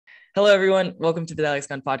Hello, everyone. Welcome to the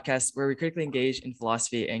Dialexicon podcast, where we critically engage in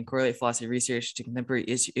philosophy and correlate philosophy research to contemporary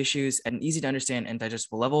issues at an easy to understand and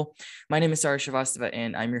digestible level. My name is Sarah Shrivastava,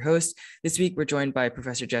 and I'm your host. This week, we're joined by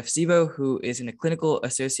Professor Jeff Sebo, who is a clinical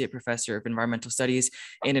associate professor of environmental studies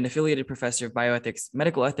and an affiliated professor of bioethics,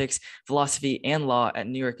 medical ethics, philosophy, and law at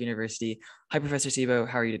New York University. Hi, Professor Sebo.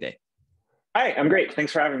 How are you today? Hi, I'm great.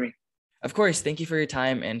 Thanks for having me. Of course, thank you for your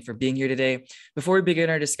time and for being here today. Before we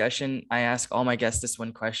begin our discussion, I ask all my guests this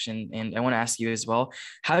one question, and I want to ask you as well.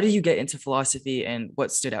 How did you get into philosophy and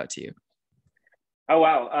what stood out to you? Oh,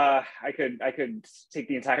 wow. I could take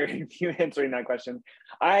the entire interview answering that question.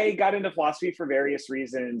 I got into philosophy for various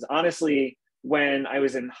reasons. Honestly, when I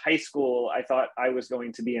was in high school, I thought I was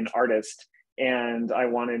going to be an artist, and I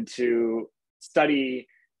wanted to study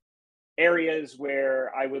areas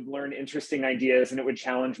where I would learn interesting ideas and it would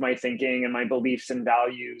challenge my thinking and my beliefs and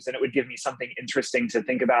values, and it would give me something interesting to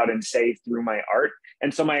think about and say through my art.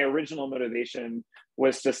 And so my original motivation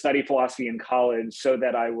was to study philosophy in college so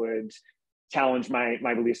that I would challenge my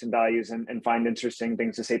beliefs and values and find interesting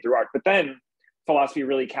things to say through art. But then philosophy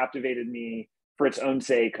really captivated me for its own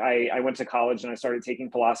sake. I went to college and I started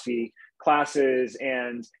taking philosophy classes,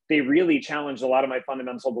 and they really challenged a lot of my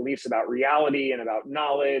fundamental beliefs about reality and about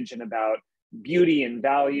knowledge and about beauty and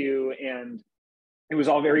value. And it was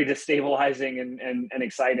all very destabilizing and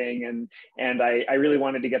exciting. And I really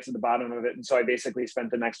wanted to get to the bottom of it. And so I basically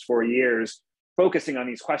spent the next 4 years focusing on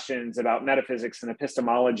these questions about metaphysics and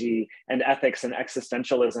epistemology and ethics and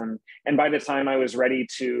existentialism. And by the time I was ready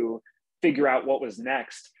to figure out what was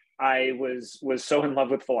next, I was so in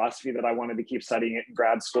love with philosophy that I wanted to keep studying it in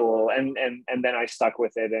grad school, and then I stuck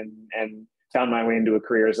with it and found my way into a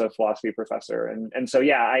career as a philosophy professor. And so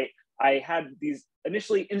yeah, I had these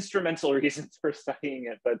initially instrumental reasons for studying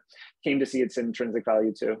it, but came to see its intrinsic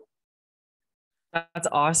value too. That's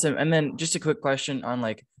awesome. And then just a quick question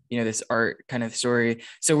on this art kind of story.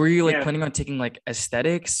 So were you planning on taking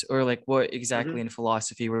aesthetics, or what exactly in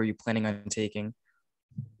philosophy were you planning on taking?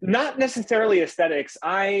 Not necessarily aesthetics.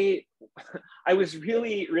 I was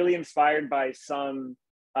really inspired by some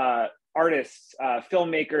artists,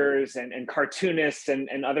 filmmakers, and cartoonists,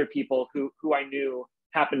 and other people who I knew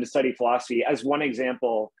happened to study philosophy. As one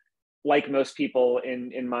example, like most people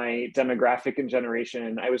in my demographic and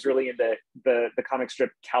generation, I was really into the comic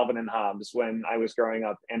strip Calvin and Hobbes when I was growing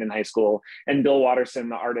up and in high school. And Bill Watterson,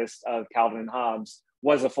 the artist of Calvin and Hobbes,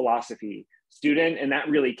 was a philosophy student, and that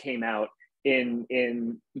really came out in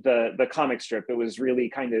the comic strip. It was really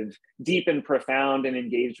kind of deep and profound and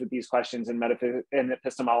engaged with these questions and metaphysics and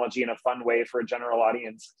epistemology in a fun way for a general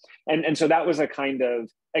audience. And so that was a kind of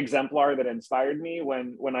exemplar that inspired me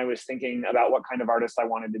when I was thinking about what kind of artist I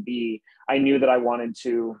wanted to be. I knew that I wanted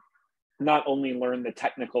to not only learn the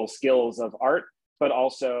technical skills of art, but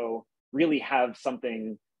also really have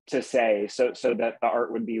something to say so that the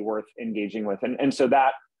art would be worth engaging with. And so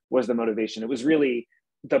that was the motivation. It was really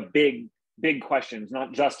the big questions,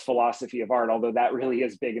 not just philosophy of art, although that really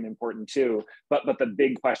is big and important too, but the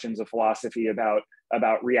big questions of philosophy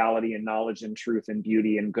about reality and knowledge and truth and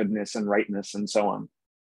beauty and goodness and rightness and so on.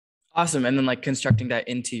 Awesome. And then constructing that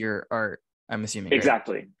into your art, I'm assuming.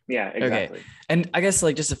 Exactly. Right? Yeah, exactly. Okay. And I guess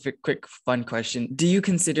just a quick fun question. Do you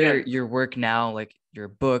consider your work now, your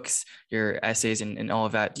books, your essays and all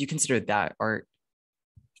of that, do you consider that art?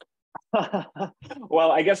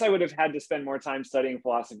 Well, I guess I would have had to spend more time studying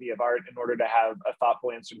philosophy of art in order to have a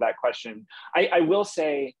thoughtful answer to that question. I will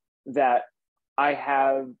say that I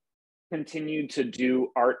have continued to do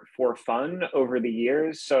art for fun over the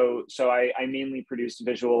years. So I mainly produced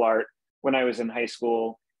visual art when I was in high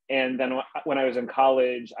school. And then when I was in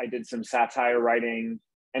college, I did some satire writing.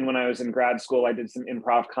 And when I was in grad school, I did some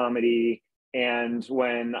improv comedy. And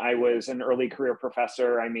when I was an early career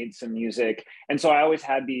professor, I made some music. And so I always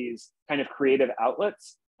had these kind of creative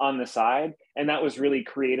outlets on the side. And that was really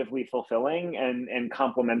creatively fulfilling and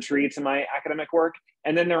complementary to my academic work.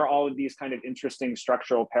 And then there are all of these kind of interesting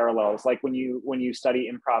structural parallels. Like when you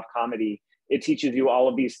study improv comedy, it teaches you all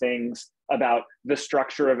of these things about the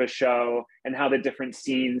structure of a show and how the different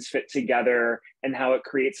scenes fit together and how it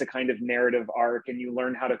creates a kind of narrative arc. And you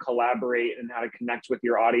learn how to collaborate and how to connect with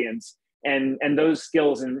your audience. And those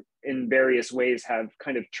skills in various ways have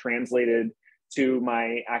kind of translated to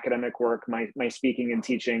my academic work, my speaking and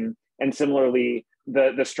teaching. And similarly,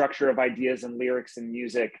 the structure of ideas and lyrics and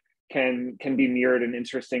music can be mirrored in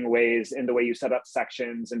interesting ways in the way you set up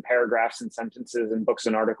sections and paragraphs and sentences and books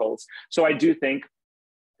and articles. So I do think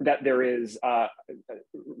that there is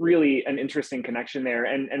really an interesting connection there.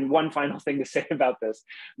 And one final thing to say about this,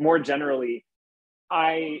 more generally,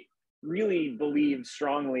 I really believe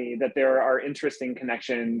strongly that there are interesting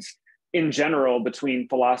connections in general between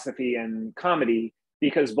philosophy and comedy,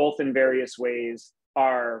 because both in various ways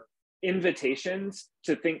are invitations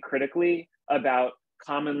to think critically about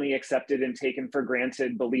commonly accepted and taken for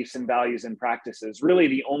granted beliefs and values and practices. Really,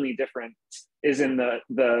 the only difference is in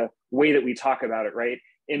the way that we talk about it, right?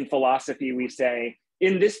 In philosophy, we say,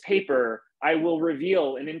 in this paper, I will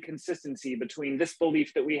reveal an inconsistency between this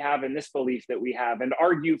belief that we have and this belief that we have, and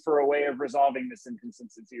argue for a way of resolving this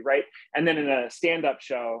inconsistency, right? And then in a stand-up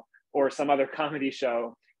show or some other comedy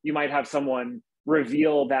show, you might have someone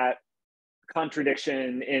reveal that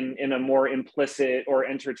contradiction in a more implicit or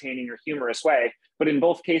entertaining or humorous way. But in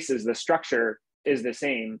both cases, the structure is the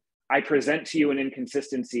same. I present to you an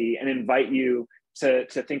inconsistency and invite you to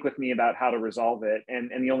think with me about how to resolve it.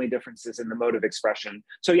 And the only difference is in the mode of expression.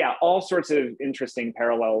 So yeah, all sorts of interesting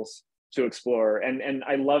parallels to explore. And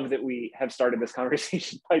I love that we have started this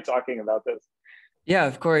conversation by talking about this. Yeah,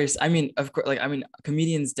 of course. I mean,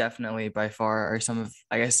 comedians definitely by far are some of,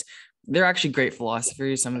 I guess, they're actually great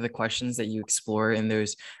philosophers. Some of the questions that you explore in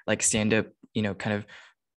those like stand-up, kind of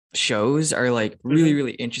shows are like really,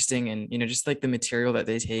 really interesting. And, just like the material that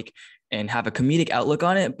they take and have a comedic outlook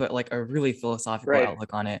on it, but like a really philosophical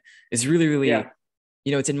outlook on it is really, really,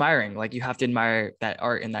 it's admiring. Like you have to admire that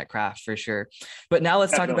art and that craft for sure. But now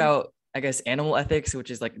let's talk about, I guess, animal ethics, which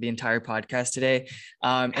is like the entire podcast today.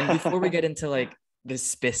 And before we get into like the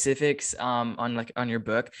specifics on your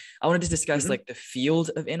book, I wanted to discuss like the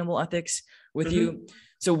field of animal ethics with you.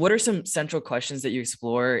 So what are some central questions that you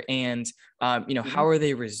explore, and how are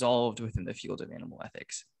they resolved within the field of animal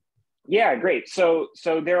ethics? Yeah, great. So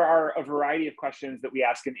there are a variety of questions that we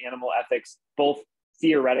ask in animal ethics, both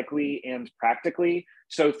theoretically and practically.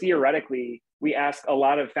 So theoretically, we ask a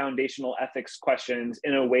lot of foundational ethics questions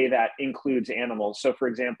in a way that includes animals. So for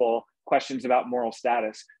example, questions about moral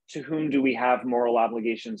status. To whom do we have moral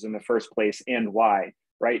obligations in the first place, and why,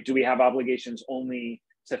 right? Do we have obligations only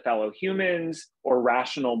to fellow humans or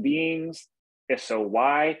rational beings? If so,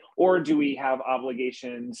 why? Or do we have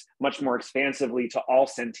obligations much more expansively to all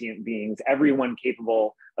sentient beings, everyone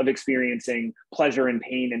capable of experiencing pleasure and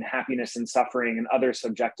pain and happiness and suffering and other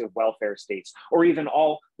subjective welfare states, or even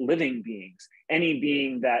all living beings, any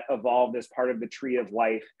being that evolved as part of the tree of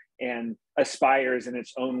life and aspires in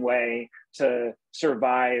its own way to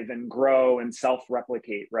survive and grow and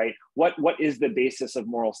self-replicate, right? What is the basis of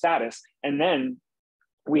moral status? And then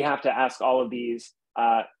we have to ask all of these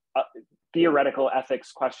theoretical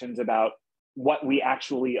ethics questions about what we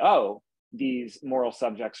actually owe these moral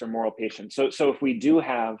subjects or moral patients. So if we do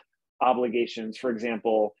have obligations, for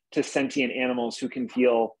example, to sentient animals who can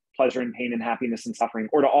feel pleasure and pain and happiness and suffering,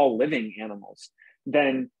 or to all living animals,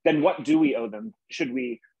 then what do we owe them? Should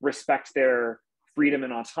we respect their freedom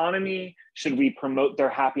and autonomy? Should we promote their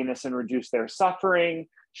happiness and reduce their suffering?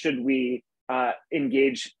 Should we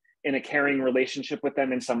engage in a caring relationship with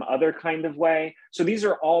them in some other kind of way? So these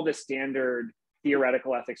are all the standard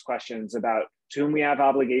theoretical ethics questions about to whom we have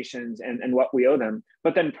obligations and what we owe them.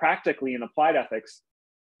 But then practically in applied ethics,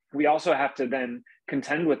 we also have to then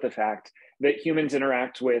contend with the fact that humans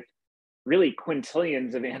interact with really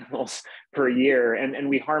quintillions of animals per year, and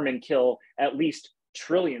we harm and kill at least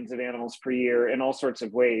trillions of animals per year in all sorts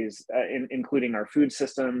of ways, including our food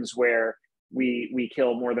systems, where we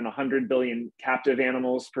kill more than 100 billion captive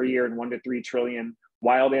animals per year and 1 to 3 trillion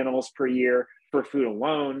wild animals per year for food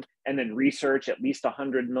alone, and then research, at least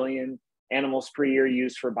 100 million animals per year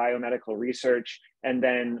used for biomedical research, and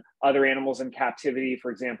then other animals in captivity, for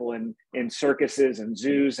example, in circuses and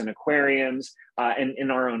zoos and aquariums, and in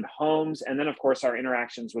our own homes. And then, of course, our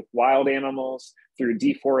interactions with wild animals through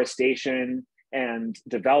deforestation and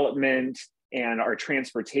development, and our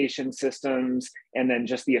transportation systems, and then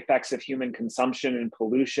just the effects of human consumption and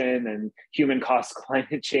pollution and human-caused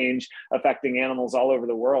climate change affecting animals all over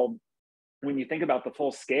the world. When you think about the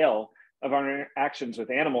full scale of our interactions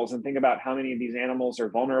with animals and think about how many of these animals are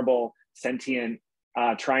vulnerable, sentient,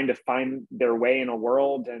 trying to find their way in a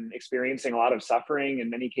world and experiencing a lot of suffering, in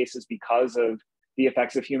many cases because of the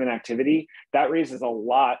effects of human activity, that raises a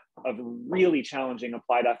lot of really challenging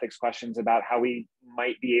applied ethics questions about how we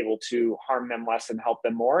might be able to harm them less and help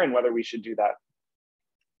them more, and whether we should do that.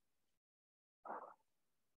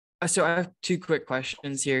 So I have two quick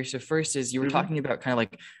questions here. So first is, you were talking about kind of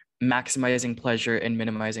like maximizing pleasure and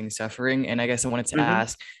minimizing suffering. And I guess I wanted to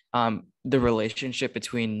ask the relationship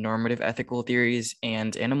between normative ethical theories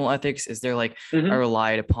and animal ethics. Is there like a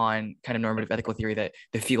relied upon kind of normative ethical theory that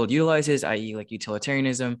the field utilizes, i.e. like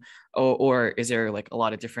utilitarianism, or is there like a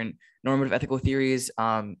lot of different normative ethical theories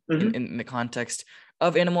in the context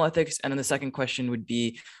of animal ethics? And then the second question would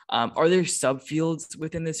be, are there subfields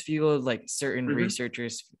within this field, like certain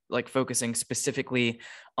researchers like focusing specifically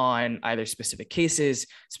on either specific cases,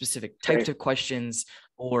 specific types of questions,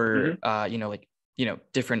 or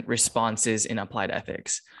different responses in applied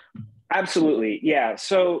ethics? Absolutely. Yeah.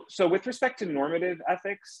 So with respect to normative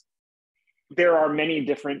ethics, there are many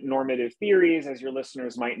different normative theories, as your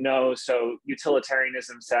listeners might know. So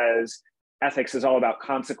utilitarianism says ethics is all about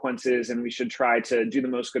consequences, and we should try to do the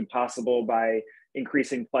most good possible by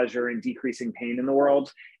increasing pleasure and decreasing pain in the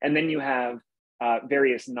world. And then you have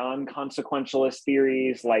various non-consequentialist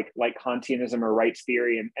theories like Kantianism or rights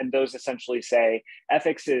theory. And those essentially say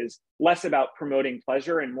ethics is less about promoting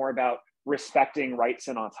pleasure and more about respecting rights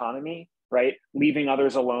and autonomy, right? Leaving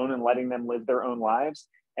others alone and letting them live their own lives.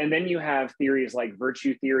 And then you have theories like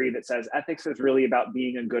virtue theory that says ethics is really about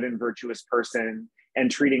being a good and virtuous person and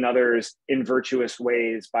treating others in virtuous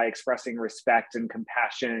ways by expressing respect and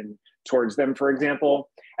compassion towards them, for example,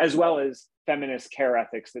 as well as feminist care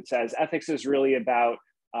ethics that says ethics is really about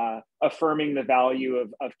affirming the value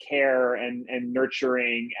of care and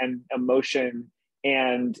nurturing and emotion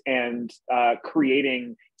and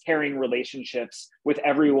creating caring relationships with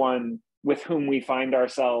everyone with whom we find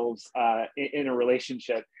ourselves in a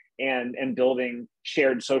relationship, and building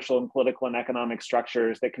shared social and political and economic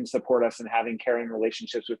structures that can support us in having caring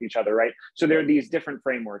relationships with each other, right? So there are these different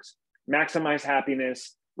frameworks: maximize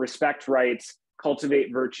happiness, respect rights,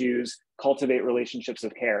 cultivate virtues, cultivate relationships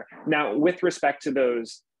of care. Now, with respect to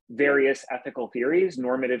those various ethical theories,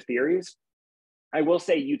 normative theories, I will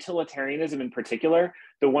say utilitarianism in particular,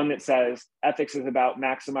 the one that says ethics is about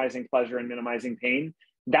maximizing pleasure and minimizing pain,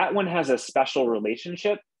 that one has a special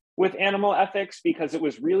relationship with animal ethics because it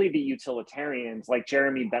was really the utilitarians like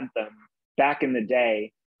Jeremy Bentham back in the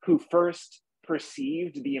day who first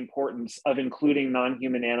perceived the importance of including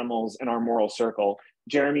non-human animals in our moral circle.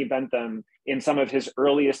 Jeremy Bentham, in some of his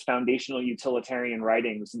earliest foundational utilitarian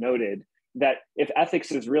writings, noted that if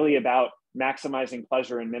ethics is really about maximizing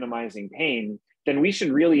pleasure and minimizing pain, then we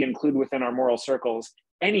should really include within our moral circles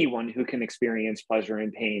anyone who can experience pleasure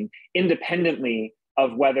and pain, independently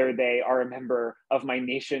of whether they are a member of my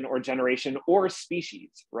nation or generation or species,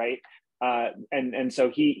 right? And so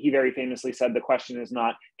he very famously said, the question is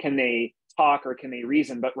not, can they talk or can they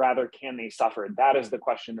reason, but rather, can they suffer? That is the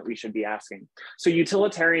question that we should be asking. So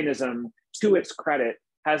utilitarianism, to its credit,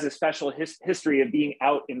 has a special history of being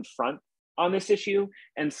out in front on this issue.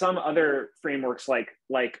 And some other frameworks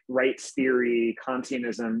like rights theory,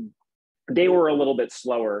 Kantianism, they were a little bit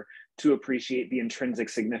slower to appreciate the intrinsic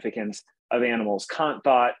significance of animals. Kant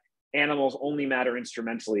thought animals only matter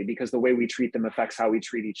instrumentally because the way we treat them affects how we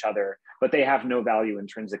treat each other, but they have no value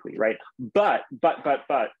intrinsically, right? But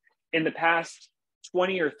in the past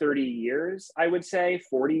 20 or 30 years, I would say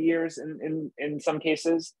 40 years in some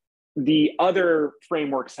cases, the other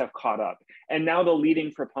frameworks have caught up. And now the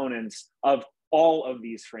leading proponents of all of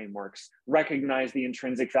these frameworks recognize the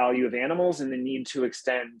intrinsic value of animals and the need to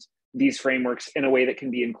extend these frameworks in a way that can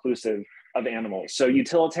be inclusive of animals. So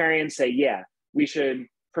utilitarians say, yeah, we should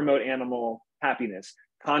promote animal happiness.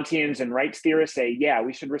 Kantians and rights theorists say, yeah,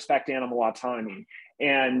 we should respect animal autonomy.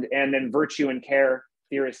 And then virtue and care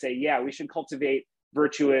theorists say, yeah, we should cultivate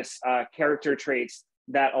virtuous character traits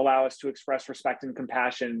that allow us to express respect and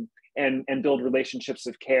compassion and build relationships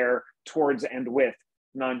of care towards and with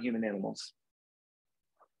non-human animals.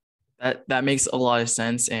 That makes a lot of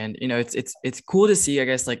sense. And, it's cool to see, I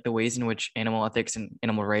guess, like the ways in which animal ethics and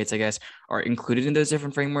animal rights, I guess, are included in those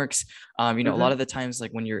different frameworks. A lot of the times, like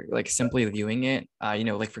when you're like simply viewing it,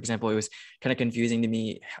 like, for example, it was kind of confusing to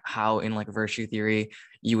me how in like virtue theory,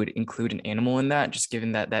 you would include an animal in that, just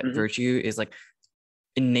given that virtue is like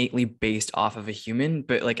innately based off of a human,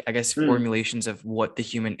 but like I guess formulations of what the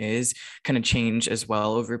human is kind of change as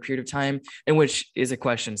well over a period of time, and which is a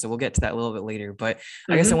question, so we'll get to that a little bit later. But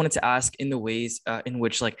I guess I wanted to ask in the ways in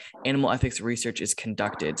which like animal ethics research is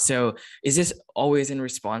conducted. So is this always in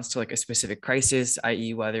response to like a specific crisis,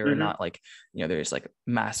 i.e. whether or not like there's like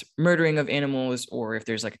mass murdering of animals, or if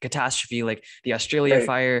there's like a catastrophe like the Australia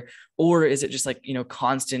fire, or is it just like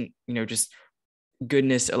constant just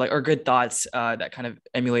goodness or good thoughts that kind of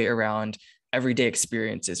emulate around everyday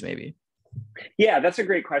experiences maybe? Yeah, that's a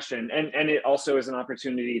great question. And it also is an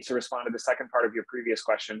opportunity to respond to the second part of your previous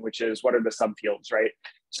question, which is what are the subfields, right?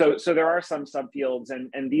 So there are some subfields,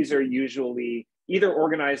 and these are usually either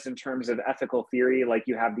organized in terms of ethical theory, like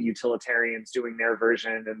you have the utilitarians doing their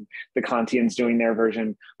version and the Kantians doing their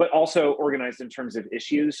version, but also organized in terms of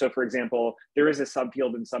issues. So for example, there is a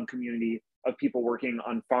subfield and subcommunity of people working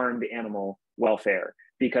on farmed animal welfare.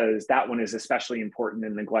 because that one is especially important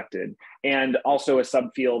and neglected. And also a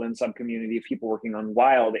subfield and subcommunity of people working on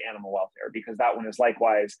wild animal welfare, because that one is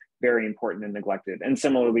likewise very important and neglected. And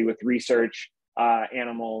similarly with research,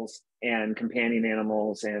 animals and companion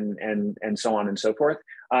animals and so on and so forth.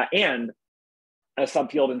 And a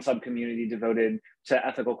subfield and subcommunity devoted to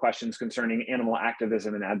ethical questions concerning animal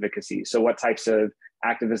activism and advocacy. So what types of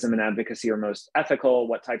activism and advocacy are most ethical?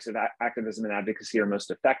 What types of activism and advocacy are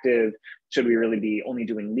most effective? Should we really be only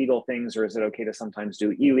doing legal things, or is it okay to sometimes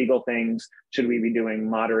do illegal things? Should we be doing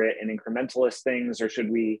moderate and incrementalist things, or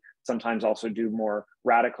should we sometimes also do more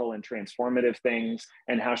radical and transformative things?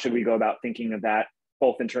 And how should we go about thinking of that,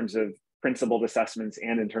 both in terms of principled assessments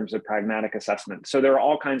and in terms of pragmatic assessments? So there are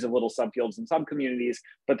all kinds of little subfields and subcommunities,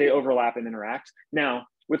 but they overlap and interact. Now,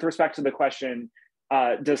 with respect to the question,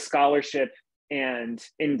 does scholarship and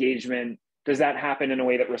engagement, does that happen in a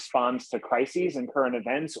way that responds to crises and current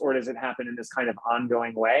events, or does it happen in this kind of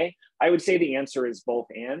ongoing way? I would say the answer is both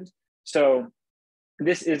and. So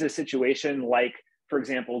this is a situation like, for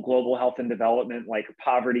example, global health and development, like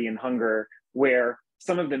poverty and hunger, where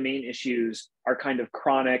some of the main issues are kind of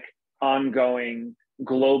chronic, ongoing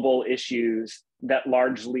global issues that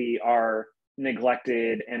largely are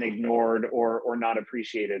neglected and ignored or not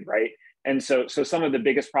appreciated, right? And so some of the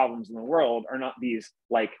biggest problems in the world are not these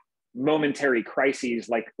like momentary crises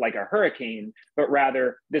like a hurricane, but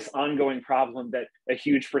rather this ongoing problem that a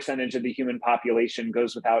huge percentage of the human population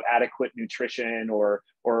goes without adequate nutrition or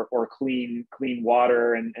clean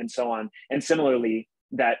water and so on. And similarly,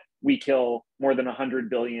 that we kill more than 100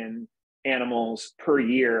 billion animals per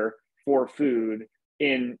year for food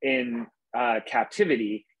in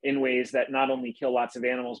captivity, in ways that not only kill lots of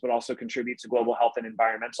animals, but also contribute to global health and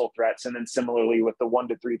environmental threats. And then similarly, with the 1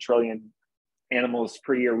 to 3 trillion animals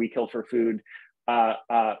per year we kill for food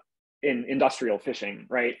in industrial fishing,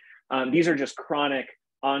 right? These are just chronic,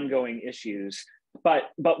 ongoing issues. But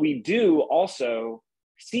we do also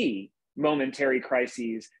see momentary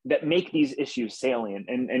crises that make these issues salient.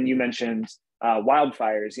 And you mentioned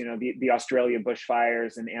wildfires, you know, the Australia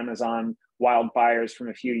bushfires and Amazon wildfires from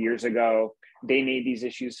a few years ago. They made these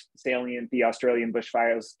issues salient. The Australian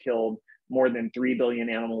bushfires killed more than 3 billion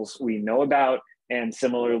animals we know about. And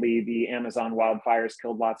similarly, the Amazon wildfires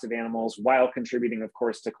killed lots of animals while contributing, of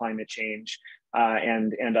course, to climate change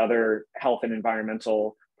and other health and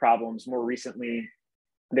environmental problems. More recently,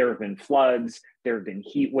 there have been floods, there have been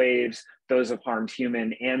heat waves. Those have harmed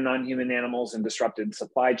human and non-human animals and disrupted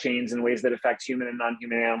supply chains in ways that affect human and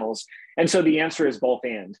non-human animals. And so the answer is both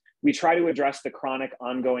and. We try to address the chronic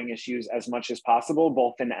ongoing issues as much as possible,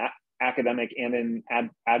 both in academic and in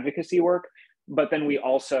advocacy work, but then we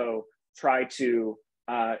also try to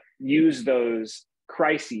use those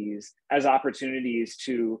crises as opportunities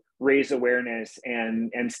to raise awareness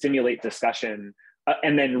and stimulate discussion,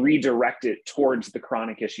 and then redirect it towards the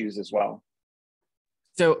chronic issues as well.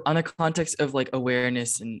 So on the context of like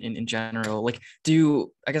awareness in general, like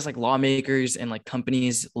do I guess like lawmakers and like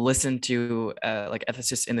companies listen to like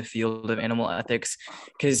ethicists in the field of animal ethics?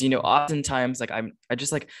 Because, you know, oftentimes like I've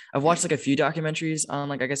watched like a few documentaries on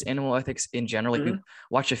like I guess animal ethics in general. Like we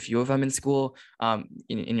watch a few of them in school,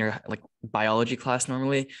 in your like biology class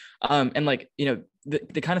normally, and like, you know,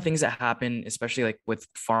 the kind of things that happen, especially like with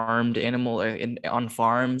farmed animal on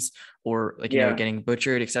farms or like, you know, getting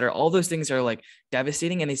butchered, et cetera. All those things are like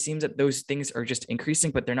devastating. And it seems that those things are just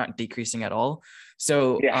increasing, but they're not decreasing at all.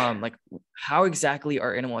 So like how exactly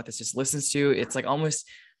are animal ethicists listens to? It's like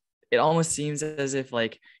it almost seems as if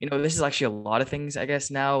like, you know, this is actually a lot of things, I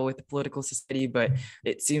guess, now with the political society, but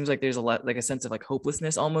it seems like there's a lot, like a sense of like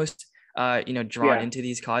hopelessness almost, you know, drawn into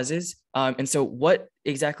these causes. And so what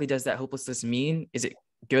exactly does that hopelessness mean? Is it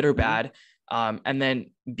good or bad? And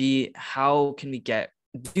then B, how can we do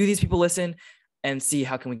these people listen? And C,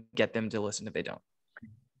 how can we get them to listen if they don't?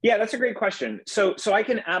 Yeah, that's a great question. So I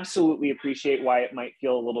can absolutely appreciate why it might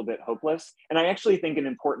feel a little bit hopeless. And I actually think an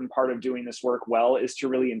important part of doing this work well is to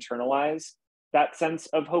really internalize that sense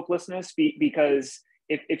of hopelessness, because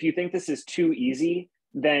if you think this is too easy,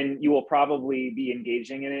 then you will probably be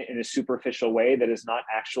engaging in it in a superficial way that is not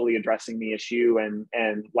actually addressing the issue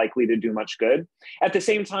and likely to do much good. At the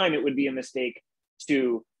same time, it would be a mistake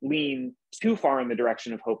to lean too far in the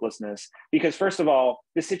direction of hopelessness, because first of all,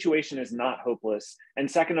 the situation is not hopeless.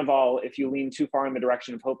 And second of all, if you lean too far in the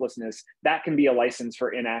direction of hopelessness, that can be a license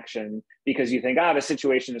for inaction, because you think, the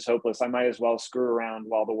situation is hopeless. I might as well screw around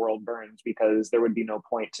while the world burns, because there would be no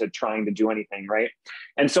point to trying to do anything, right?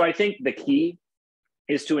 And so I think the key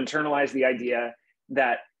is to internalize the idea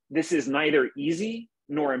that this is neither easy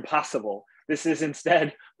nor impossible. This is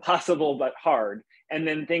instead possible but hard. And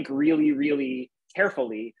then think really, really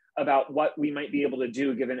carefully about what we might be able to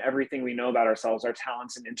do given everything we know about ourselves, our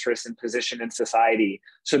talents and interests and position in society,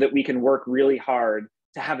 so that we can work really hard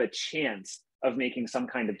to have a chance of making some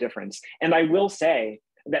kind of difference. And I will say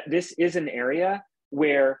that this is an area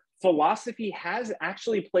where philosophy has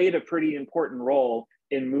actually played a pretty important role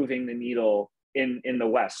in moving the needle in the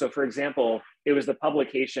West. So for example, it was the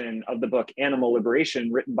publication of the book Animal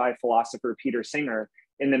Liberation, written by philosopher Peter Singer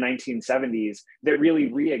in the 1970s, that really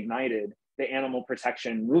reignited the animal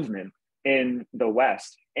protection movement in the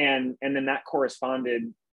West. And then that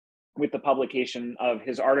corresponded with the publication of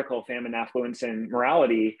his article, Famine, Affluence, and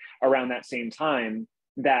Morality, around that same time,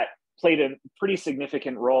 that played a pretty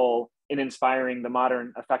significant role in inspiring the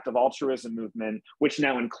modern effective altruism movement, which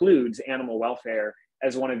now includes animal welfare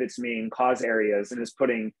as one of its main cause areas and is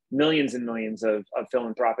putting millions and millions of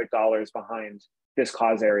philanthropic dollars behind this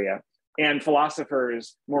cause area. And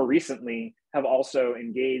philosophers more recently have also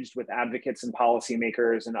engaged with advocates and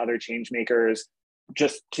policymakers and other change makers.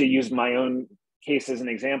 Just to use my own case as an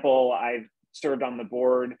example, I've served on the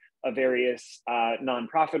board of various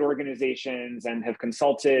nonprofit organizations and have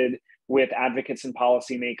consulted with advocates and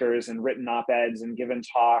policymakers and written op-eds and given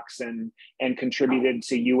talks and contributed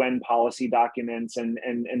to UN policy documents and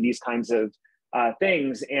these kinds of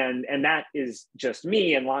things. And that is just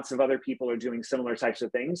me, and lots of other people are doing similar types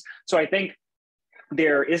of things. So I think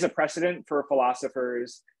there is a precedent for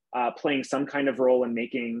philosophers playing some kind of role in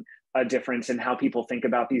making a difference in how people think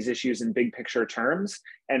about these issues in big picture terms,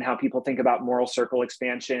 and how people think about moral circle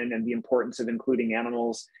expansion and the importance of including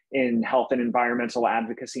animals in health and environmental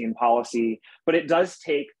advocacy and policy. But it does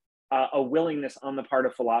take a willingness on the part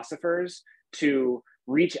of philosophers to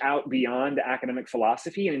reach out beyond academic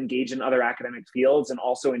philosophy and engage in other academic fields, and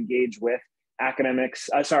also engage with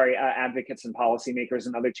advocates and policymakers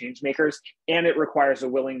and other change makers. And it requires a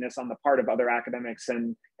willingness on the part of other academics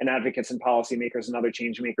and advocates and policymakers and other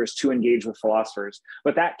change makers to engage with philosophers.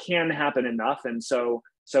 But that can happen enough. And so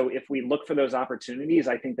if we look for those opportunities,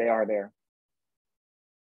 I think they are there.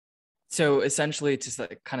 So essentially, to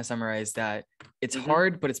kind of summarize that, it's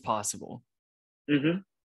hard, but it's possible.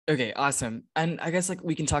 Okay, awesome. And I guess like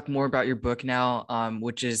we can talk more about your book now,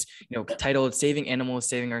 which is titled "Saving Animals,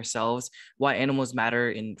 Saving Ourselves: Why Animals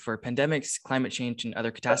Matter for Pandemics, Climate Change, and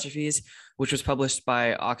Other Catastrophes," which was published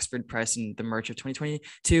by Oxford Press in the March of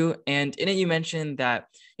 2022. And in it, you mentioned that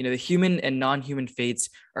the human and non-human fates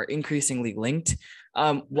are increasingly linked.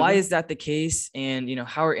 Why is that the case? And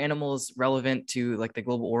how are animals relevant to like the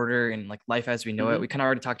global order and like life as we know it? We kind of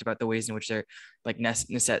already talked about the ways in which they're like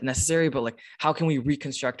necessary, but like how can we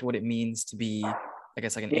reconstruct what it means to be, I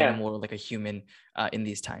guess, like an animal or like a human in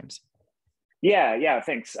these times? Yeah,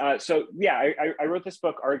 thanks. I wrote this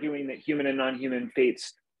book arguing that human and non-human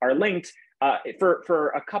fates are linked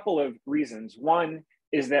for a couple of reasons. One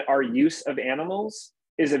is that our use of animals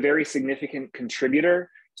is a very significant contributor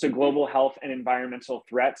to global health and environmental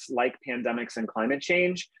threats like pandemics and climate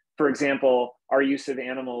change. For example, our use of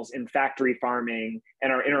animals in factory farming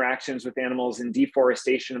and our interactions with animals in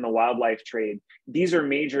deforestation and the wildlife trade. These are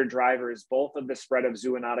major drivers, both of the spread of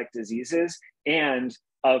zoonotic diseases and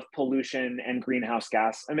of pollution and greenhouse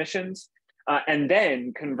gas emissions. And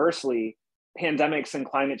then conversely, pandemics and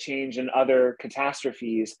climate change and other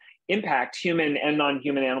catastrophes impact human and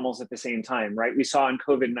non-human animals at the same time, right? We saw in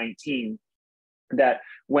COVID-19 that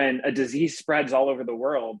when a disease spreads all over the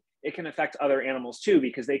world, it can affect other animals too,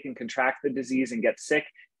 because they can contract the disease and get sick,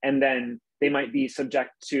 and then they might be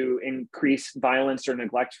subject to increased violence or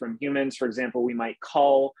neglect from humans. For example, we might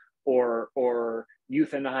cull or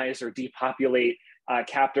euthanize or depopulate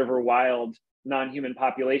captive or wild non-human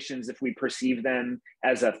populations if we perceive them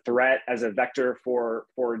as a threat, as a vector for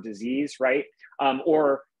disease, right?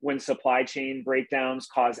 Or when supply chain breakdowns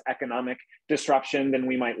cause economic disruption, then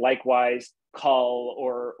we might likewise cull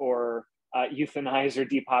or euthanize or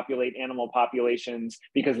depopulate animal populations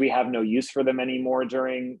because we have no use for them anymore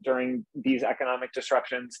during these economic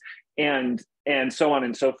disruptions, and so on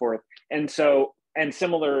and so forth. And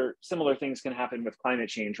similar things can happen with climate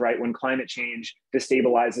change, right? When climate change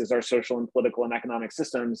destabilizes our social and political and economic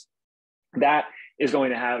systems, that is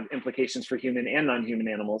going to have implications for human and non-human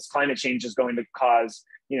animals. Climate change is going to cause,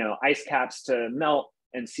 ice caps to melt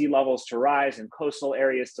and sea levels to rise and coastal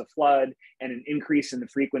areas to flood, and an increase in the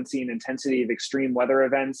frequency and intensity of extreme weather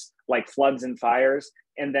events like floods and fires.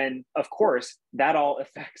 And then, of course, that all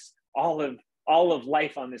affects all of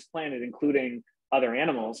life on this planet, including other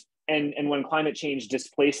animals. And when climate change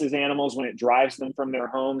displaces animals, when it drives them from their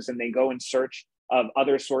homes and they go in search of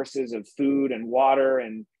other sources of food and water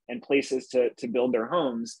and places to build their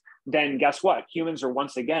homes, then guess what? Humans are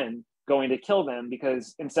once again going to kill them, because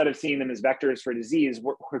instead of seeing them as vectors for disease,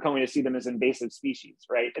 we're going to see them as invasive species,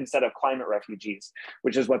 right? Instead of climate refugees,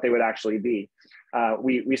 which is what they would actually be.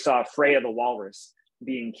 We saw Freya the walrus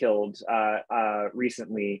being killed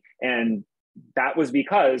recently, and that was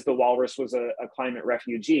because the walrus was a climate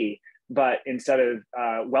refugee. But instead of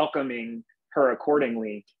welcoming her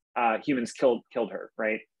accordingly, humans killed her,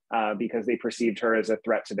 right? Because they perceived her as a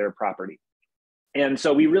threat to their property. And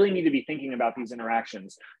so we really need to be thinking about these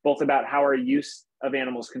interactions, both about how our use of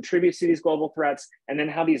animals contributes to these global threats, and then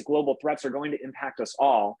how these global threats are going to impact us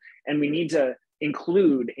all. And we need to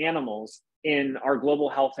include animals in our global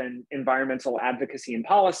health and environmental advocacy and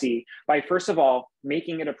policy by, first of all,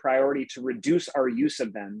 making it a priority to reduce our use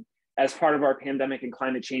of them as part of our pandemic and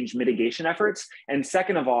climate change mitigation efforts. And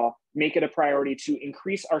second of all, make it a priority to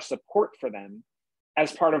increase our support for them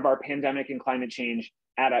as part of our pandemic and climate change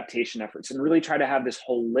adaptation efforts, and really try to have this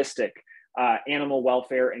holistic animal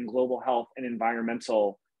welfare and global health and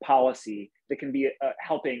environmental policy that can be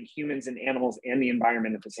helping humans and animals and the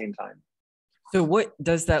environment at the same time. So what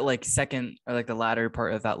does that like second or like the latter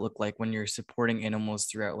part of that look like when you're supporting animals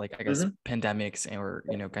throughout, like, I guess, pandemics or,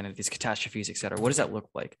 you know, kind of these catastrophes, et cetera? What does that look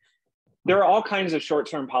like? There are all kinds of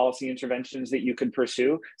short-term policy interventions that you could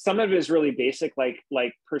pursue. Some of it is really basic,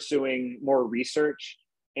 like pursuing more research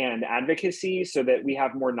and advocacy so that we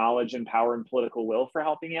have more knowledge and power and political will for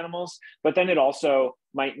helping animals. But then it also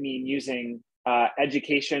might mean using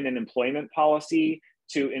education and employment policy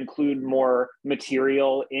to include more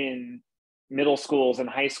material in middle schools and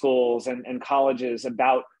high schools and colleges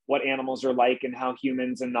about what animals are like and how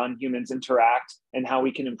humans and non-humans interact and how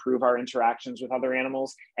we can improve our interactions with other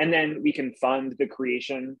animals. And then we can fund the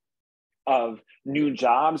creation of new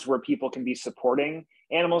jobs where people can be supporting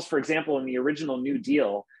animals. For example, in the original New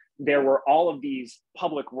Deal, there were all of these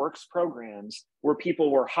public works programs where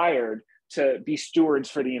people were hired to be stewards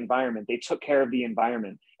for the environment. They took care of the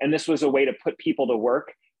environment. And this was a way to put people to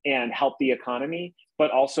work and help the economy,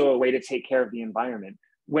 but also a way to take care of the environment.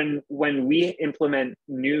 When we implement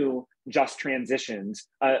new just transitions,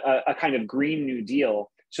 a kind of Green New Deal,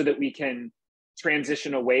 so that we can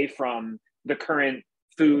transition away from the current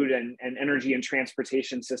food and energy and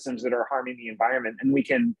transportation systems that are harming the environment, and we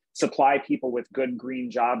can supply people with good green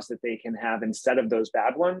jobs that they can have instead of those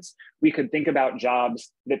bad ones, we could think about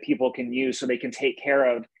jobs that people can use so they can take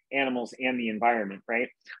care of animals and the environment, right?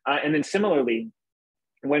 And then similarly,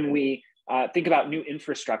 when we think about new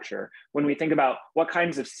infrastructure, when we think about what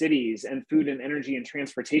kinds of cities and food and energy and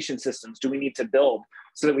transportation systems do we need to build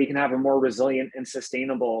so that we can have a more resilient and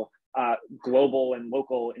sustainable global and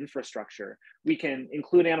local infrastructure, we can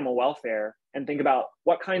include animal welfare and think about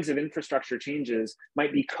what kinds of infrastructure changes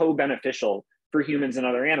might be co-beneficial for humans and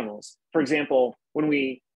other animals. For example, when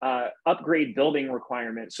we upgrade building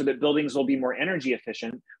requirements so that buildings will be more energy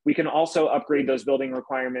efficient, we can also upgrade those building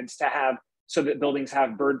requirements to have so that buildings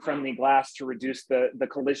have bird-friendly glass to reduce the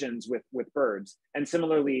collisions with birds. And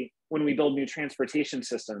similarly, when we build new transportation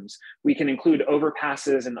systems, we can include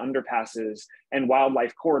overpasses and underpasses and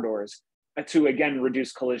wildlife corridors to, again,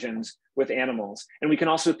 reduce collisions with animals. And we can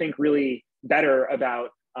also think really better about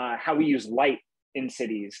how we use light in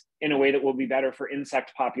cities in a way that will be better for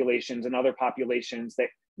insect populations and other populations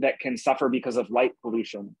that can suffer because of light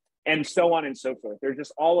pollution, and so on and so forth. There are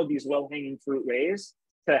just all of these low-hanging fruit ways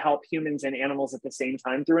to help humans and animals at the same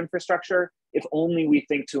time through infrastructure, if only we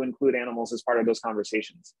think to include animals as part of those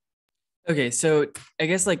conversations. Okay, so I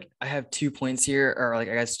guess like I have 2 points here, or like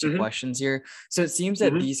I guess 2 questions here. So it seems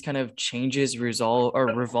that these kind of changes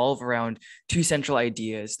revolve around 2 central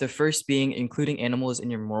ideas. The first being including animals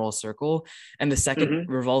in your moral circle, and the second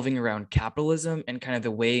revolving around capitalism and kind of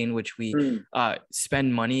the way in which we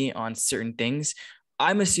spend money on certain things.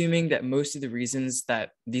 I'm assuming that most of the reasons that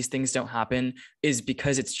these things don't happen is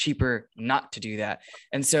because it's cheaper not to do that.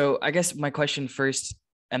 And so I guess my question first,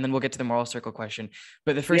 and then we'll get to the moral circle question.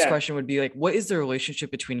 But the first question would be like, what is the relationship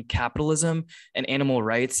between capitalism and animal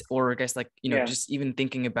rights? Or I guess like, you know, just even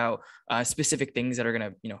thinking about specific things that are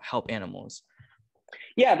going to, you know, help animals.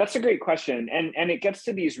 Yeah, that's a great question. And it gets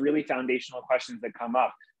to these really foundational questions that come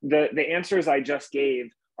up. The answers I just gave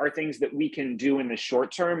are things that we can do in the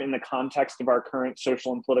short term in the context of our current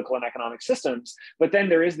social and political and economic systems. But then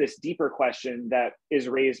there is this deeper question that is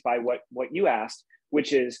raised by what you asked,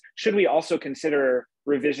 which is, should we also consider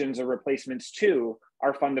revisions or replacements to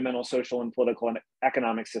our fundamental social and political and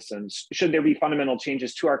economic systems? Should there be fundamental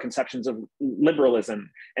changes to our conceptions of liberalism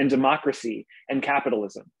and democracy and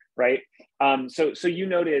capitalism, right? So you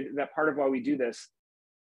noted that part of why we do this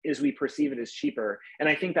is we perceive it as cheaper. And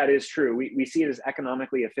I think that is true. We see it as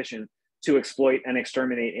economically efficient to exploit and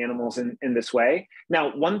exterminate animals in this way.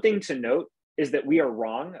 Now, one thing to note is that we are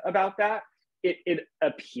wrong about that. It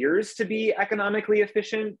appears to be economically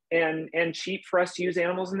efficient and cheap for us to use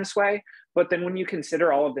animals in this way. But then when you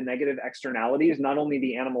consider all of the negative externalities, not only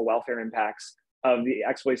the animal welfare impacts of the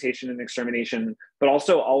exploitation and extermination, but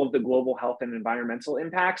also all of the global health and environmental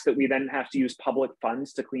impacts that we then have to use public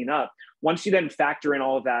funds to clean up. Once you then factor in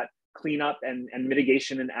all of that cleanup and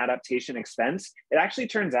mitigation and adaptation expense, it actually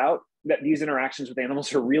turns out that these interactions with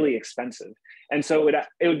animals are really expensive. And so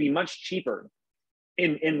it would be much cheaper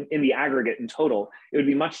in the aggregate in total. It would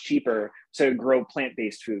be much cheaper to grow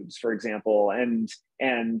plant-based foods, for example, and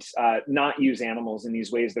not use animals in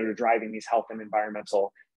these ways that are driving these health and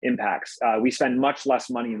environmental impacts. We spend much less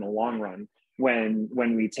money in the long run when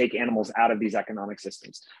we take animals out of these economic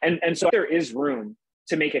systems. And so there is room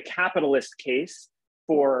to make a capitalist case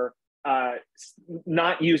for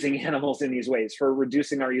not using animals in these ways, for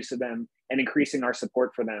reducing our use of them and increasing our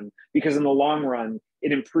support for them, because in the long run,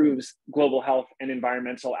 it improves global health and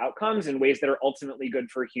environmental outcomes in ways that are ultimately good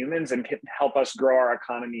for humans and can help us grow our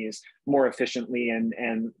economies more efficiently and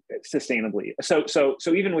sustainably. So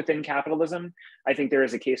even within capitalism, I think there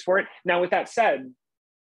is a case for it. Now, with that said,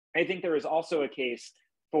 I think there is also a case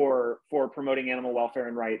for promoting animal welfare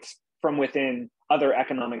and rights from within other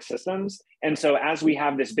economic systems. And so as we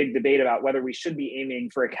have this big debate about whether we should be aiming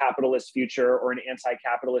for a capitalist future or an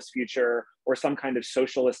anti-capitalist future or some kind of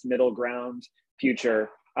socialist middle ground future,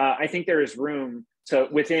 I think there is room to,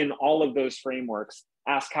 within all of those frameworks,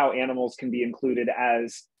 ask how animals can be included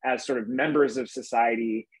as sort of members of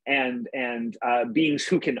society and beings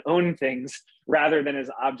who can own things rather than as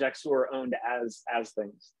objects who are owned as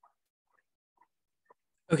things.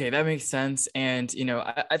 Okay, that makes sense. And,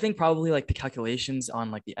 I think probably like the calculations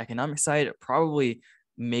on like the economic side probably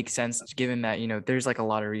make sense given that, there's like a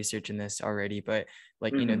lot of research in this already, but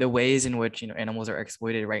like, the ways in which, animals are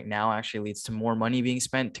exploited right now actually leads to more money being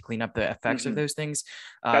spent to clean up the effects of those things.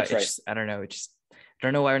 That's right. I don't know. I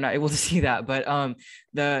don't know why we're not able to see that, but I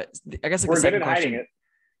guess like we're the second good at question, hiding it.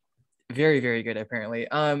 Very, very good, apparently.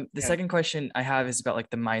 The second question I have is about like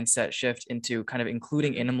the mindset shift into kind of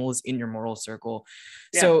including animals in your moral circle.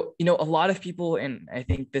 So, a lot of people, and I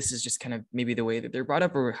think this is just kind of maybe the way that they're brought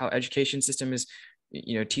up or how education system is,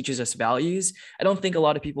 teaches us values. I don't think a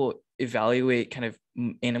lot of people evaluate kind of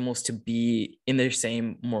animals to be in their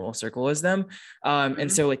same moral circle as them.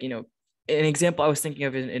 And so like, an example I was thinking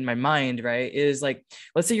of in my mind, right, is like,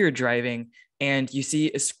 let's say you're driving and you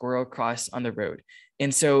see a squirrel cross on the road.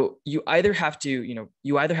 And so you either have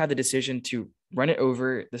the decision to run it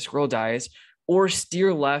over, the squirrel dies, or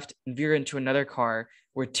steer left and veer into another car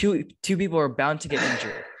where two people are bound to get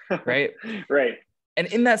injured, right? Right. And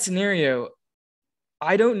in that scenario,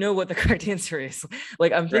 I don't know what the correct answer is.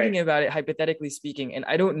 Like I'm thinking about it hypothetically speaking, and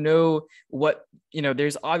I don't know what,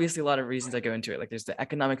 there's obviously a lot of reasons that go into it. Like there's the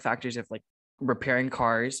economic factors of like repairing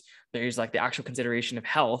cars. There's like the actual consideration of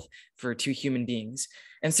health for two human beings.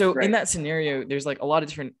 And so in that scenario, there's like a lot of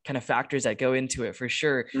different kind of factors that go into it for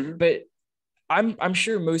sure. But I'm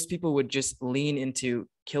sure most people would just lean into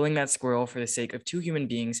killing that squirrel for the sake of two human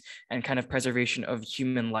beings and kind of preservation of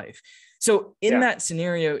human life. So in that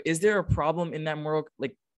scenario, is there a problem in that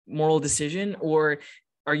moral decision? Or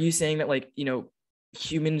are you saying that like,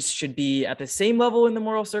 humans should be at the same level in the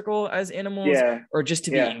moral circle as animals or just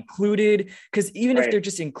to be included? Because even if they're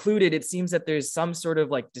just included, it seems that there's some sort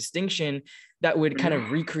of like distinction that would kind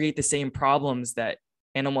of recreate the same problems that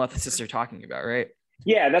animal ethicists are talking about, right?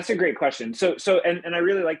 Yeah, that's a great question. So I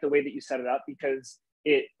really like the way that you set it up, because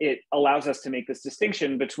it allows us to make this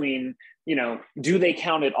distinction between, do they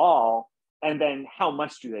count at all? And then how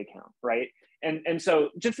much do they count, right? And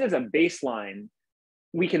so just as a baseline,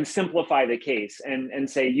 we can simplify the case and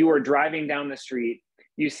say you are driving down the street,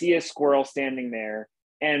 you see a squirrel standing there,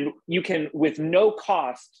 and you can, with no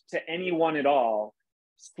cost to anyone at all,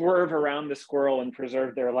 swerve around the squirrel and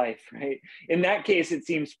preserve their life, right? In that case, it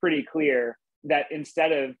seems pretty clear that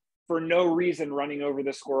instead of for no reason running over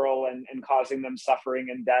the squirrel and causing them suffering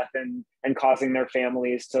and death and causing their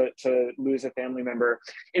families to lose a family member,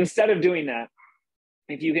 instead of doing that,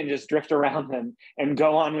 if you can just drift around them and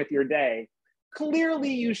go on with your day,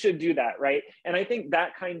 clearly you should do that, right? And I think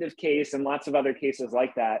that kind of case and lots of other cases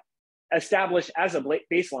like that establish as a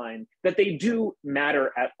baseline that they do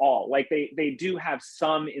matter at all. Like they do have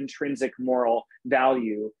some intrinsic moral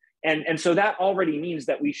value. And so that already means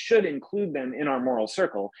that we should include them in our moral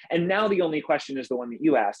circle. And now the only question is the one that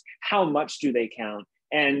you asked: how much do they count?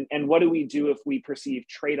 And what do we do if we perceive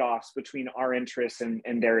trade-offs between our interests and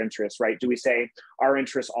their interests, right? Do we say our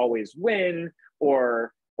interests always win,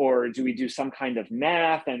 or do we do some kind of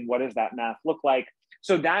math? And what does that math look like?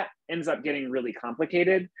 So that ends up getting really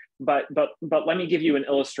complicated. But let me give you an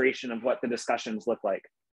illustration of what the discussions look like.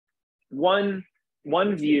 One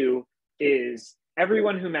view is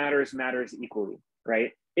everyone who matters equally,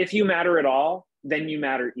 right? If you matter at all, then you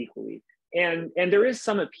matter equally. And there is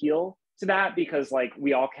some appeal to that because like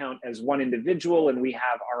we all count as one individual and we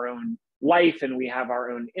have our own life and we have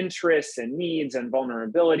our own interests and needs and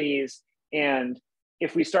vulnerabilities. And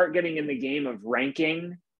if we start getting in the game of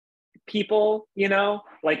ranking people, you know,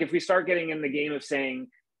 like if we start getting in the game of saying,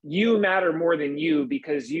 you matter more than you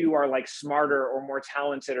because you are like smarter or more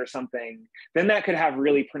talented or something, then that could have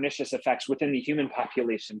really pernicious effects within the human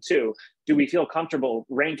population too. Do we feel comfortable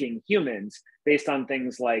ranking humans based on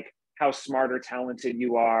things like how smart or talented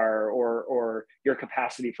you are or your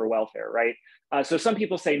capacity for welfare, right? So some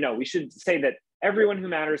people say, no, we should say that everyone who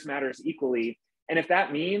matters equally. And if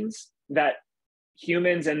that means that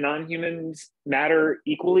humans and non-humans matter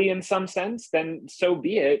equally in some sense, then so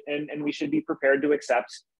be it. And we should be prepared to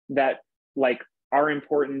accept that like our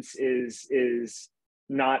importance is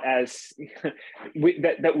not as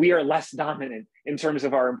that we are less dominant in terms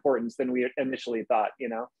of our importance than we initially thought, you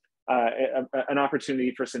know, an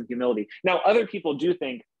opportunity for some humility. Now, other people do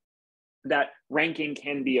think that ranking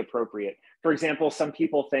can be appropriate. For example, some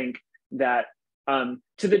people think that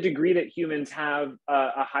to the degree that humans have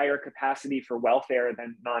a higher capacity for welfare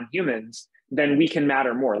than non-humans, then we can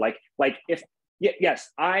matter more. Like if, yes,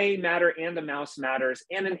 I matter and a mouse matters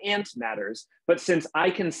and an ant matters, but since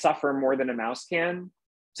I can suffer more than a mouse can,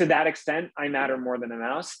 to that extent, I matter more than a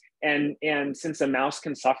mouse. And since a mouse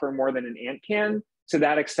can suffer more than an ant can, to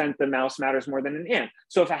that extent, the mouse matters more than an ant.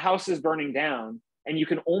 So if a house is burning down and you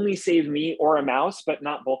can only save me or a mouse, but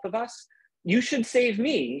not both of us, you should save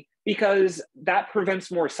me because that prevents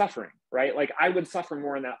more suffering, right? Like I would suffer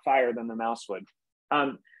more in that fire than the mouse would.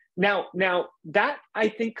 Now that I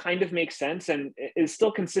think kind of makes sense and is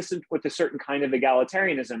still consistent with a certain kind of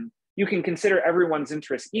egalitarianism. You can consider everyone's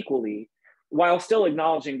interests equally while still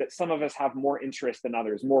acknowledging that some of us have more interest than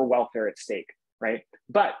others, more welfare at stake, right?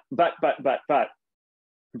 But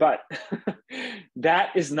that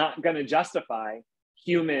is not going to justify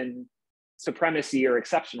human supremacy or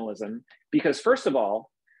exceptionalism, because first of all,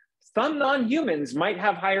 some non-humans might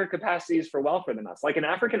have higher capacities for welfare than us. Like an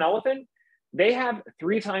African elephant, they have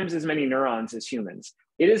 3 times as many neurons as humans.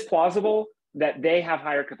 It is plausible that they have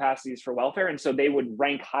higher capacities for welfare, and so they would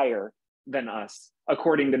rank higher than us,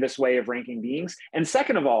 according to this way of ranking beings. And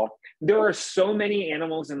second of all, there are so many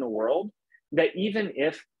animals in the world that even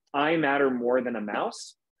if I matter more than a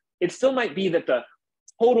mouse, it still might be that the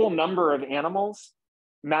total number of animals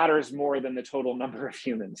matters more than the total number of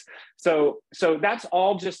humans. So that's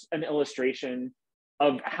all just an illustration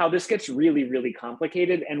of how this gets really, really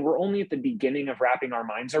complicated. And we're only at the beginning of wrapping our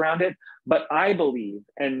minds around it. But I believe,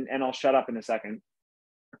 and I'll shut up in a second,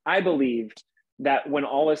 I believe that when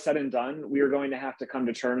all is said and done, we are going to have to come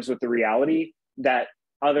to terms with the reality that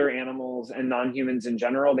other animals and non-humans in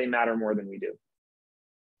general, they matter more than we do.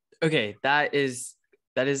 Okay, that is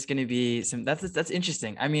going to be that's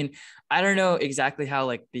interesting. I mean, I don't know exactly how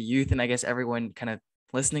like the youth and I guess everyone kind of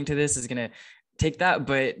listening to this is going to take that,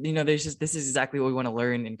 but you know, this is exactly what we want to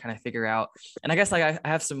learn and kind of figure out. And I guess like I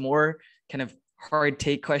have some more kind of hard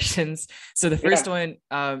take questions. So the first one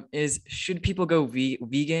is, should people go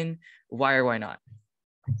vegan? Why or why not?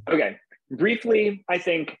 Okay, briefly, I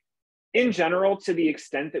think in general, to the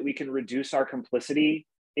extent that we can reduce our complicity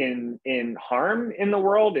in harm in the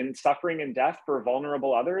world, in suffering and death for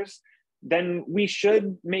vulnerable others, then we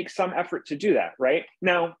should make some effort to do that, right?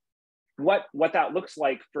 Now, what that looks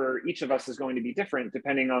like for each of us is going to be different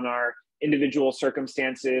depending on our individual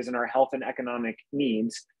circumstances and our health and economic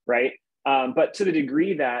needs, right? But to the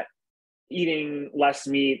degree that eating less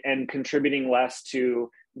meat and contributing less to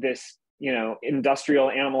this, you know, industrial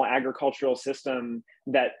animal agricultural system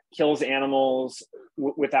that kills animals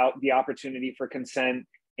without the opportunity for consent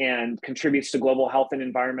and contributes to global health and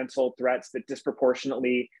environmental threats that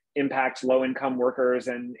disproportionately impacts low-income workers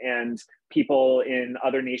and people in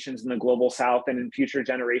other nations in the global south and in future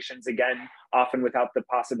generations, again, often without the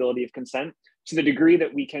possibility of consent. To the degree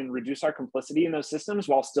that we can reduce our complicity in those systems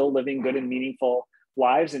while still living good and meaningful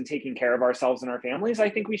lives and taking care of ourselves and our families, I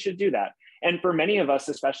think we should do that. And for many of us,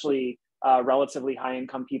 especially relatively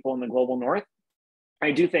high-income people in the global north,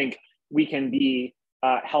 I do think we can be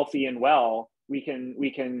healthy and well. We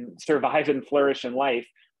can survive and flourish in life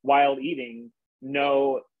while eating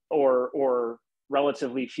no or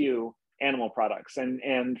relatively few animal products.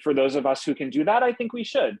 And for those of us who can do that, I think we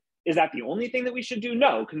should. Is that the only thing that we should do?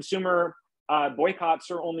 No. Consumer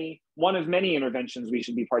boycotts are only one of many interventions we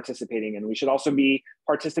should be participating in. We should also be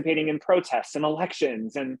participating in protests and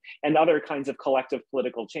elections and other kinds of collective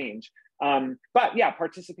political change. But yeah,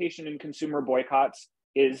 participation in consumer boycotts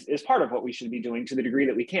is part of what we should be doing to the degree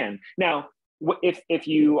that we can. Now, if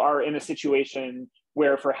you are in a situation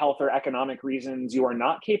where for health or economic reasons you are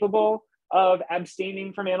not capable of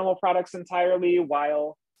abstaining from animal products entirely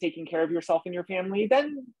while taking care of yourself and your family,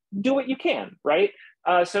 then do what you can, right?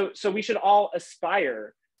 So we should all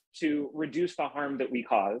aspire to reduce the harm that we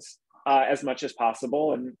cause as much as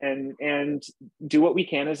possible, and do what we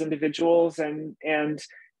can as individuals. And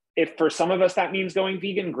if for some of us that means going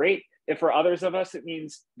vegan, great. If for others of us it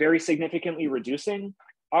means very significantly reducing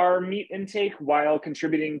our meat intake while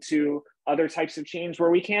contributing to other types of change where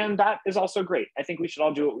we can, that is also great. I think we should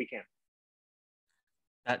all do what we can.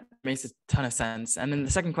 That makes a ton of sense. And then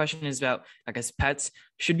the second question is about, I guess, pets.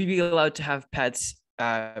 Should we be allowed to have pets?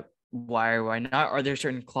 Why or why not? Are there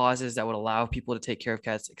certain clauses that would allow people to take care of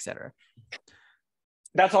cats, etc.?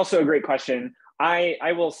 That's also a great question.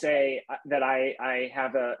 I will say that I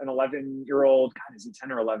have an 11-year-old, God, is he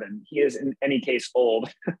 10 or 11? He is in any case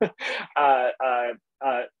old,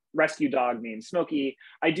 rescue dog named Smokey.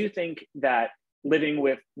 I do think that living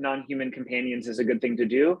with non-human companions is a good thing to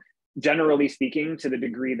do. Generally speaking, to the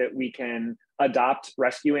degree that we can adopt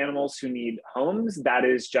rescue animals who need homes, that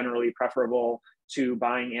is generally preferable to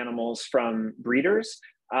buying animals from breeders.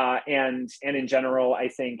 And in general, I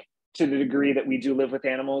think to the degree that we do live with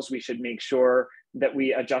animals, we should make sure that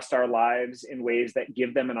we adjust our lives in ways that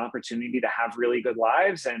give them an opportunity to have really good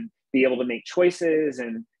lives and be able to make choices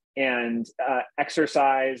and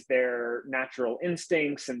exercise their natural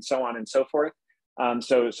instincts and so on and so forth.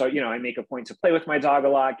 So I make a point to play with my dog a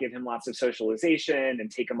lot, give him lots of socialization,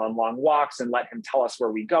 and take him on long walks and let him tell us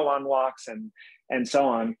where we go on walks and so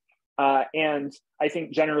on. And I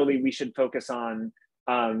think generally we should focus on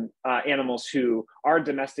animals who are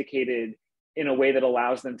domesticated in a way that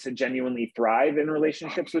allows them to genuinely thrive in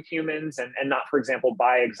relationships with humans, and not, for example,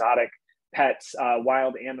 buy exotic pets,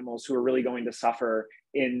 wild animals who are really going to suffer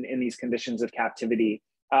in these conditions of captivity.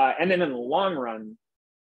 And then in the long run,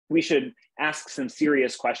 we should ask some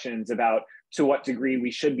serious questions about to what degree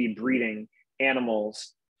we should be breeding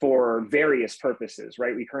animals for various purposes,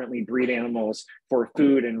 right? We currently breed animals for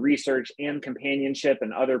food and research and companionship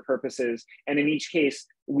and other purposes. And in each case,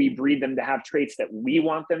 we breed them to have traits that we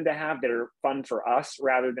want them to have that are fun for us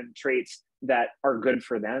rather than traits that are good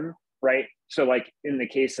for them, right? So like in the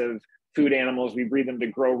case of food animals, we breed them to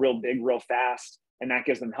grow real big, real fast, and that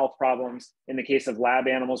gives them health problems. In the case of lab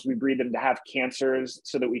animals, we breed them to have cancers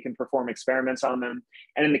so that we can perform experiments on them.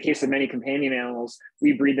 And in the case of many companion animals,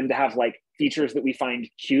 we breed them to have like features that we find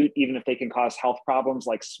cute, even if they can cause health problems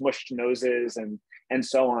like smushed noses and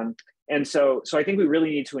so on. And so I think we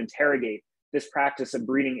really need to interrogate this practice of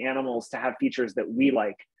breeding animals to have features that we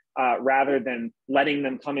like, rather than letting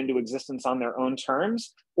them come into existence on their own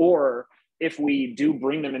terms, or if we do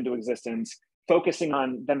bring them into existence, focusing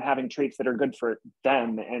on them having traits that are good for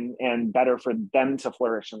them and better for them to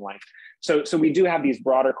flourish in life. So we do have these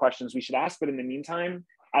broader questions we should ask, but in the meantime,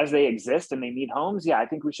 as they exist and they need homes, yeah, I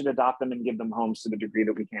think we should adopt them and give them homes to the degree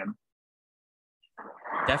that we can.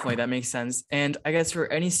 Definitely, that makes sense. And I guess for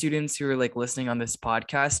any students who are like listening on this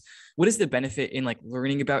podcast, what is the benefit in like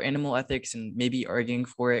learning about animal ethics and maybe arguing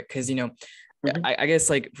for it? Because, I guess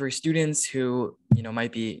like for students who,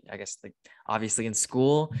 might be, I guess, like obviously in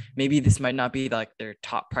school, maybe this might not be like their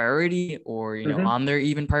top priority or, on their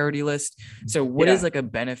even priority list. So what is like a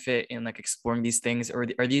benefit in like exploring these things, or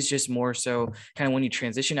are these just more so kind of when you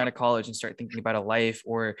transition out of college and start thinking about a life,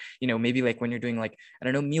 or, maybe like when you're doing like, I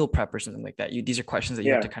don't know, meal prep or something like that, these are questions that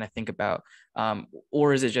you have to kind of think about.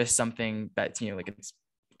 Or is it just something that's, like it's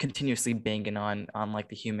continuously banging on like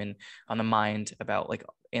the human, on the mind about like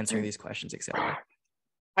answering these questions, etc.?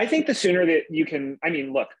 I think the sooner that you can,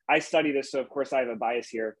 look, I study this, so of course I have a bias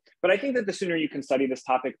here, but I think that the sooner you can study this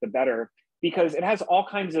topic, the better, because it has all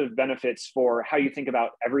kinds of benefits for how you think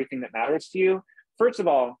about everything that matters to you. First of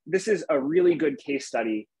all, this is a really good case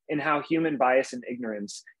study in how human bias and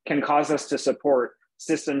ignorance can cause us to support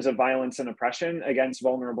systems of violence and oppression against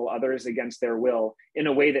vulnerable others against their will in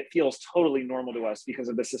a way that feels totally normal to us because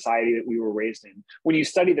of the society that we were raised in. When you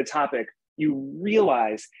study the topic, you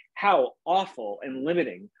realize how awful and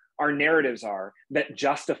limiting our narratives are that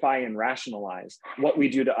justify and rationalize what we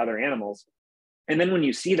do to other animals. And then when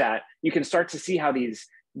you see that, you can start to see how these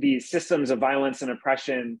systems of violence and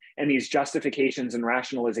oppression and these justifications and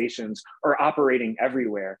rationalizations are operating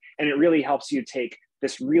everywhere. And it really helps you take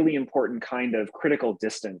this really important kind of critical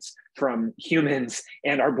distance from humans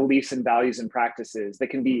and our beliefs and values and practices that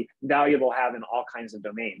can be valuable to have in all kinds of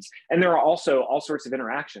domains. And there are also all sorts of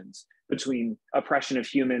interactions between oppression of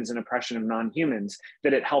humans and oppression of non-humans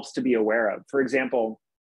that it helps to be aware of. For example,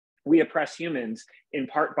 we oppress humans in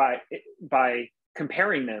part by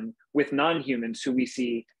comparing them with non-humans who we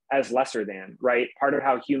see as lesser than, right? Part of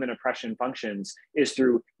how human oppression functions is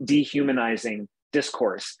through dehumanizing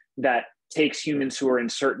discourse that takes humans who are in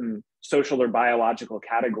certain social or biological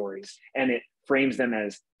categories and it frames them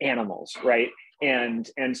as animals, right? And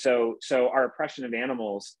so our oppression of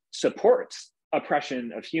animals supports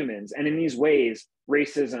oppression of humans. And in these ways,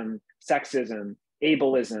 racism, sexism,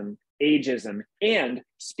 ableism, ageism, and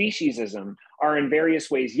speciesism are in various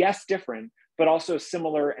ways, yes, different, but also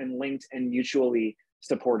similar and linked and mutually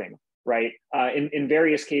supporting, right? In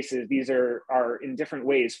various cases, these are in different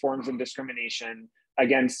ways forms of discrimination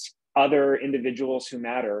against other individuals who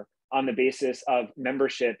matter on the basis of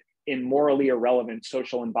membership in morally irrelevant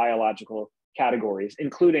social and biological categories,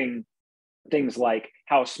 including things like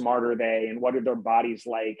how smart are they and what are their bodies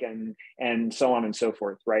like and so on and so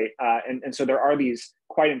forth, right? And so there are these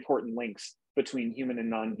quite important links between human and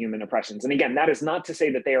non-human oppressions. And again, that is not to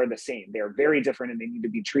say that they are the same. They are very different and they need to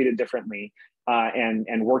be treated differently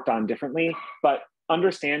and worked on differently. But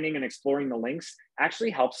understanding and exploring the links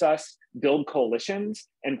actually helps us build coalitions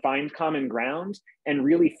and find common ground and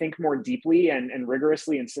really think more deeply and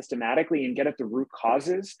rigorously and systematically and get at the root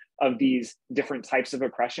causes of these different types of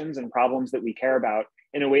oppressions and problems that we care about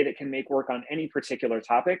in a way that can make work on any particular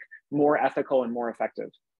topic more ethical and more effective.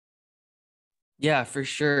 Yeah, for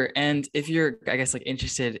sure. And if you're, I guess, like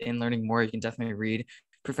interested in learning more, you can definitely read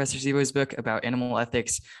Professor Sebo's book about animal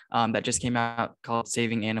ethics that just came out called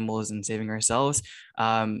Saving Animals and Saving Ourselves.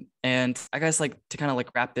 And I guess like to kind of like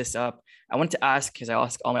wrap this up, I want to ask, because I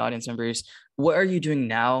ask all my audience members, what are you doing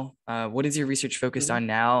now? What is your research focused on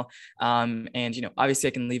now? And, obviously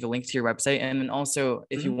I can leave a link to your website. And then also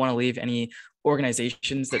if you want to leave any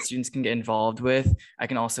organizations that students can get involved with, I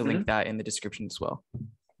can also link that in the description as well.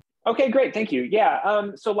 Okay, great. Thank you.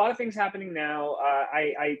 Yeah. So a lot of things happening now.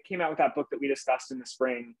 I came out with that book that we discussed in the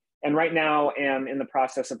spring, and right now am in the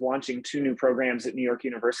process of launching 2 new programs at New York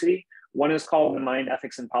University. One is called the Mind,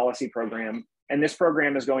 Ethics, and Policy Program. And this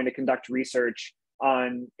program is going to conduct research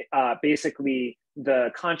on basically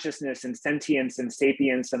the consciousness and sentience and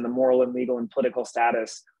sapience and the moral and legal and political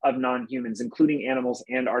status of non-humans, including animals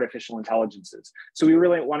and artificial intelligences. So we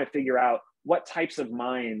really want to figure out what types of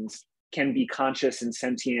minds can be conscious and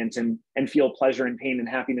sentient and feel pleasure and pain and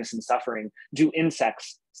happiness and suffering. Do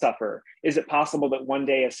insects suffer? Is it possible that one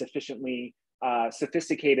day a sufficiently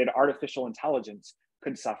sophisticated artificial intelligence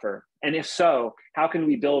could suffer? And if so, how can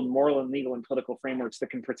we build moral and legal and political frameworks that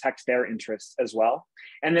can protect their interests as well?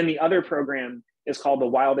 And then the other program is called the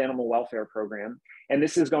Wild Animal Welfare Program. And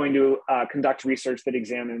this is going to conduct research that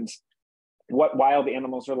examines what wild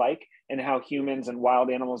animals are like and how humans and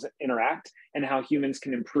wild animals interact and how humans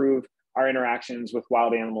can improve our interactions with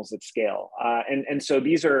wild animals at scale. And so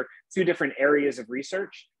these are 2 different areas of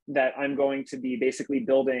research that I'm going to be basically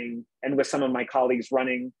building and with some of my colleagues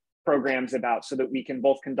running programs about so that we can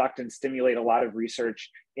both conduct and stimulate a lot of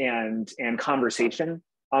research and conversation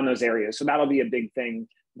on those areas. So that'll be a big thing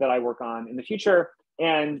that I work on in the future.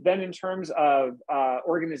 And then in terms of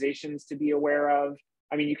organizations to be aware of,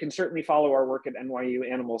 I mean, you can certainly follow our work at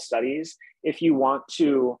NYU Animal Studies. If you want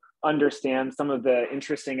to understand some of the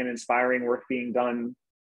interesting and inspiring work being done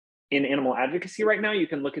in animal advocacy right now, you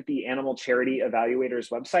can look at the Animal Charity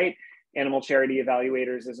Evaluators website. Animal Charity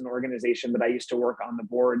Evaluators is an organization that I used to work on the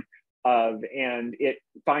board of, and it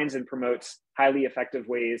finds and promotes highly effective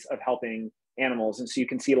ways of helping animals. And so you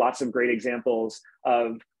can see lots of great examples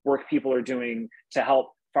of work people are doing to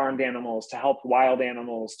help farmed animals, to help wild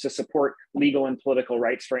animals, to support legal and political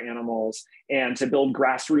rights for animals, and to build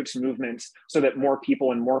grassroots movements so that more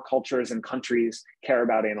people and more cultures and countries care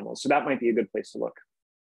about animals. So that might be a good place to look.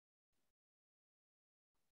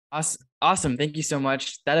 Awesome. Thank you so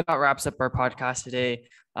much. That about wraps up our podcast today.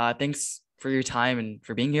 Thanks for your time and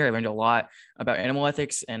for being here. I learned a lot about animal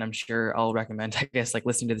ethics, and I'm sure I'll recommend, I guess, like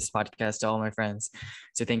listening to this podcast to all my friends.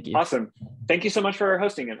 So thank you. Awesome. Thank you so much for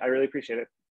hosting it. I really appreciate it.